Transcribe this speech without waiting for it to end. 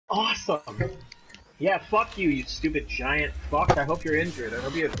Awesome! Yeah, fuck you, you stupid giant fuck. I hope you're injured. I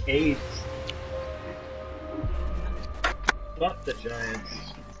hope you have AIDS. Fuck the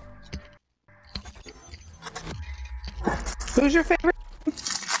Giants. Who's your favorite?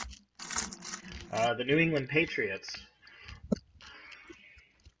 The New England Patriots.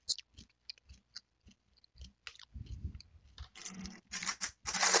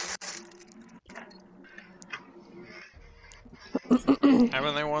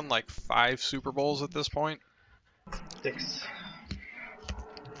 Haven't they won like 5 Super Bowls at this point? 6.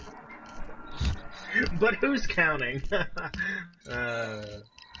 But who's counting?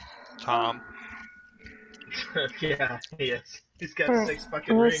 Tom. Yeah, he is. He's got 6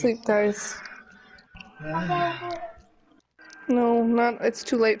 fucking Go to rings. sleep, guys. No, not. It's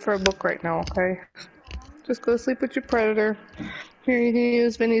too late for a book right now. Okay, just go to sleep with your predator. Here, you can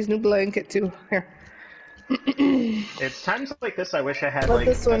use Vinny's new blanket too. Here. It's times like this I wish I had like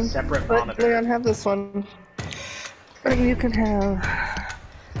this a one. separate Let monitor. Leon have this one. And you can have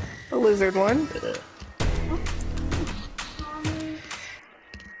the lizard one.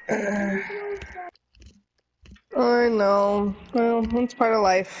 I know. Well, it's part of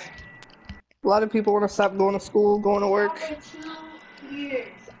life. A lot of people want to stop going to school, going to work.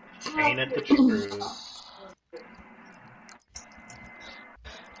 Ain't it the truth?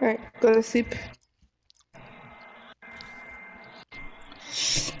 Alright, go to sleep.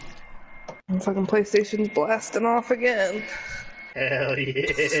 And fucking PlayStation's blasting off again. Hell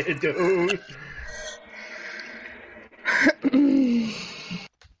yeah, dude.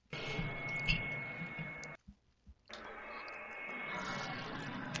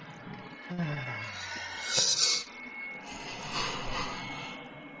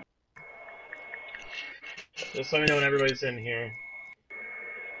 Just let me know when everybody's in here.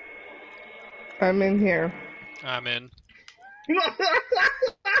 I'm in here. I'm in.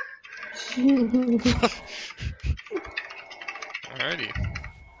 Alrighty.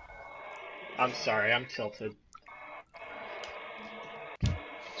 I'm sorry, I'm tilted.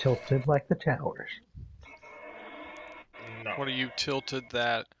 Tilted like the towers. No. What are you tilted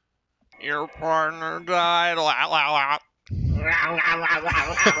that your partner died? La, la, la.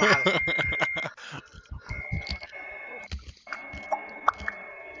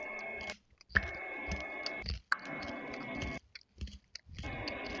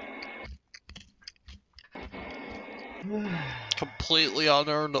 Completely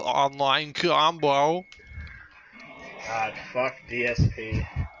unearned online combo. God, fuck DSP.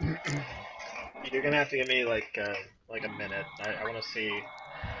 You're gonna have to give me like a minute. I want to see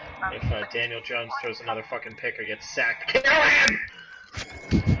if Daniel Jones throws another fucking pick or gets sacked. Kill him!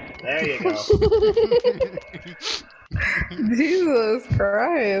 There you go. Jesus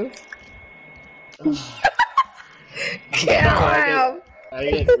Christ. I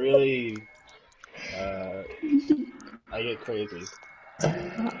get really, I get crazy.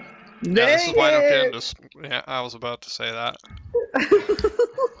 Yeah, this is why I don't get into. Yeah, I was about to say that.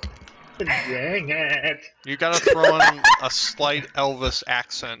 Dang it! You gotta throw in a slight Elvis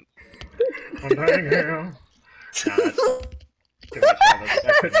accent. Dang it! No, that's too much Elvis.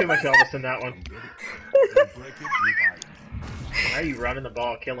 I put too much Elvis in that one. Why are you running the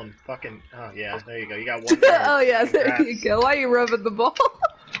ball? Kill him. Fucking. Oh, yeah, there you go. You got one. Oh, yeah, there Congrats. you go. Why are you rubbing the ball?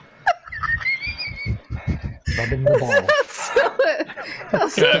 Rubbing the ball.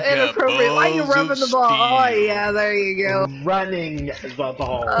 That's so inappropriate. Why are you rubbing the ball? Oh, yeah, there you go. Running the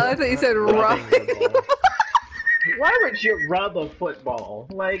ball. I thought you said Rubbing rubbing. the ball. Why would you rub a football?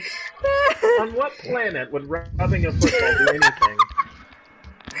 Like, on what planet would rubbing a football do anything?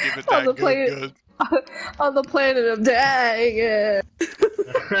 Give it On that the planet, good. on the planet of dang it.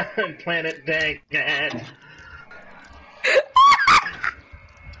 Planet dang it.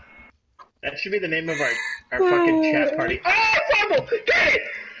 That should be the name of our fucking chat party. Oh, fumble! Get it!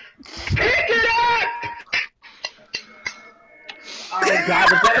 Pick it up! Oh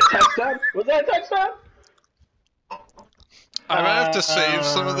god, was that a touchdown? Was that a touchdown? I might have to save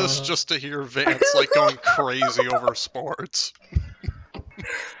some of this just to hear Vance like going crazy over sports.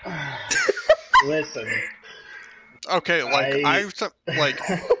 Listen. Okay, like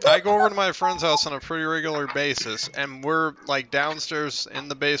I go over to my friend's house on a pretty regular basis, and we're like downstairs in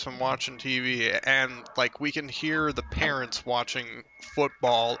the basement watching TV, and like we can hear the parents watching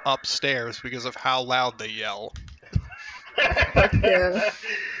football upstairs because of how loud they yell. Yeah.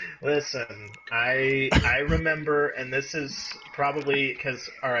 Listen, I remember, and this is probably because,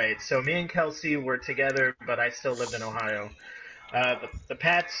 alright, so me and Kelsey were together, but I still lived in Ohio. The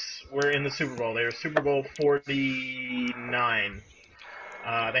Pats were in the Super Bowl. They were Super Bowl 49.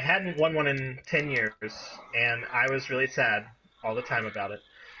 They hadn't won one in 10 years, and I was really sad all the time about it.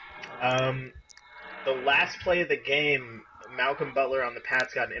 The last play of the game, Malcolm Butler on the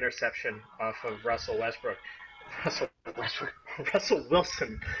Pats got an interception off of Russell Westbrook. Russell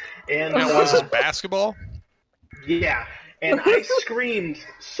Wilson. And now, was it basketball? Yeah, and I screamed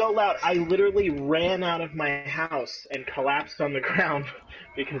so loud, I literally ran out of my house and collapsed on the ground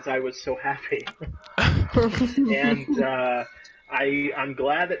because I was so happy. And I'm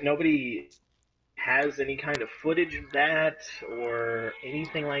glad that nobody has any kind of footage of that or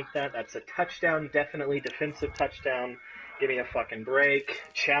anything like that. That's a touchdown, definitely defensive touchdown. Give me a fucking break.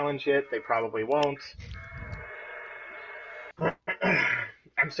 Challenge it. They probably won't.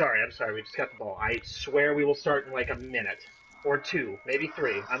 I'm sorry. We just got the ball. I swear we will start in like a minute. Or 2. Maybe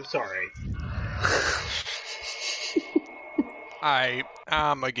 3. I'm sorry. I'm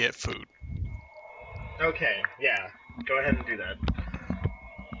gonna get food. Okay, yeah. Go ahead and do that.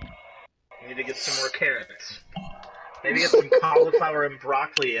 I need to get some more carrots. Maybe get some cauliflower and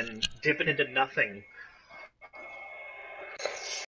broccoli and dip it into nothing.